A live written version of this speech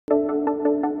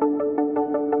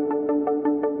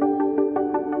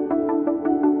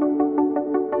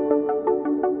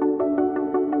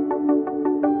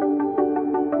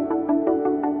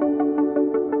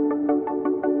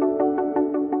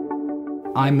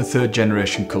I'm a third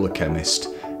generation colour chemist.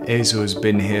 Azo has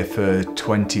been here for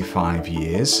 25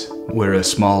 years. We're a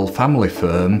small family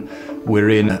firm. We're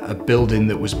in a building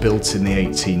that was built in the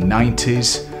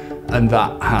 1890s, and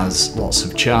that has lots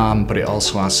of charm, but it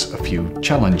also has a few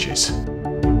challenges.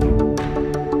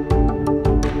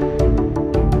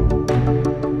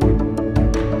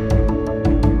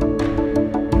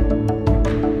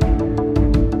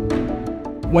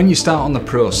 When you start on the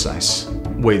process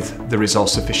with the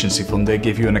Resource Efficiency Fund, they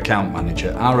give you an account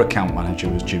manager. Our account manager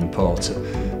was Jim Porter.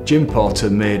 Jim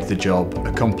Porter made the job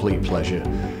a complete pleasure.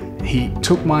 He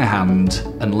took my hand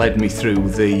and led me through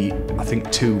the, I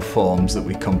think, 2 forms that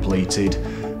we completed,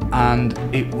 and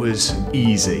it was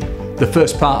easy. The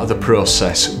first part of the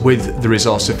process with the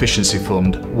Resource Efficiency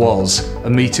Fund was a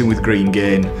meeting with Green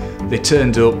Gain. They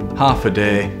turned up half a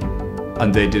day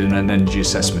and they did an energy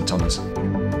assessment on us.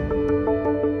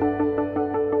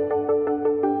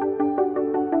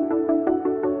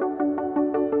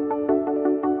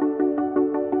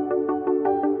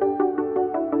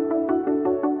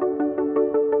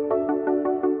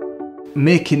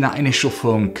 Making that initial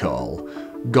phone call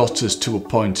got us to a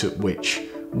point at which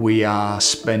we are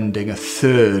spending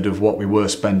 1/3 of what we were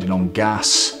spending on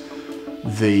gas.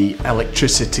 The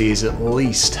electricity is at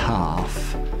least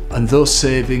half, and those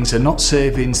savings are not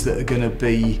savings that are going to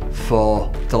be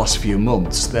for the last few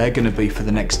months, they're going to be for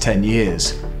the next 10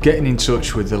 years. Getting in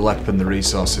touch with the LEP and the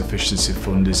Resource Efficiency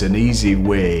Fund is an easy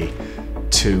way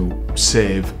to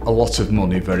save a lot of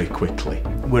money very quickly.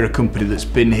 We're a company that's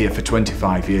been here for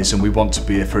 25 years and we want to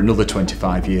be here for another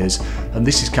 25 years, and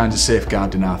this is kind of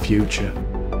safeguarding our future.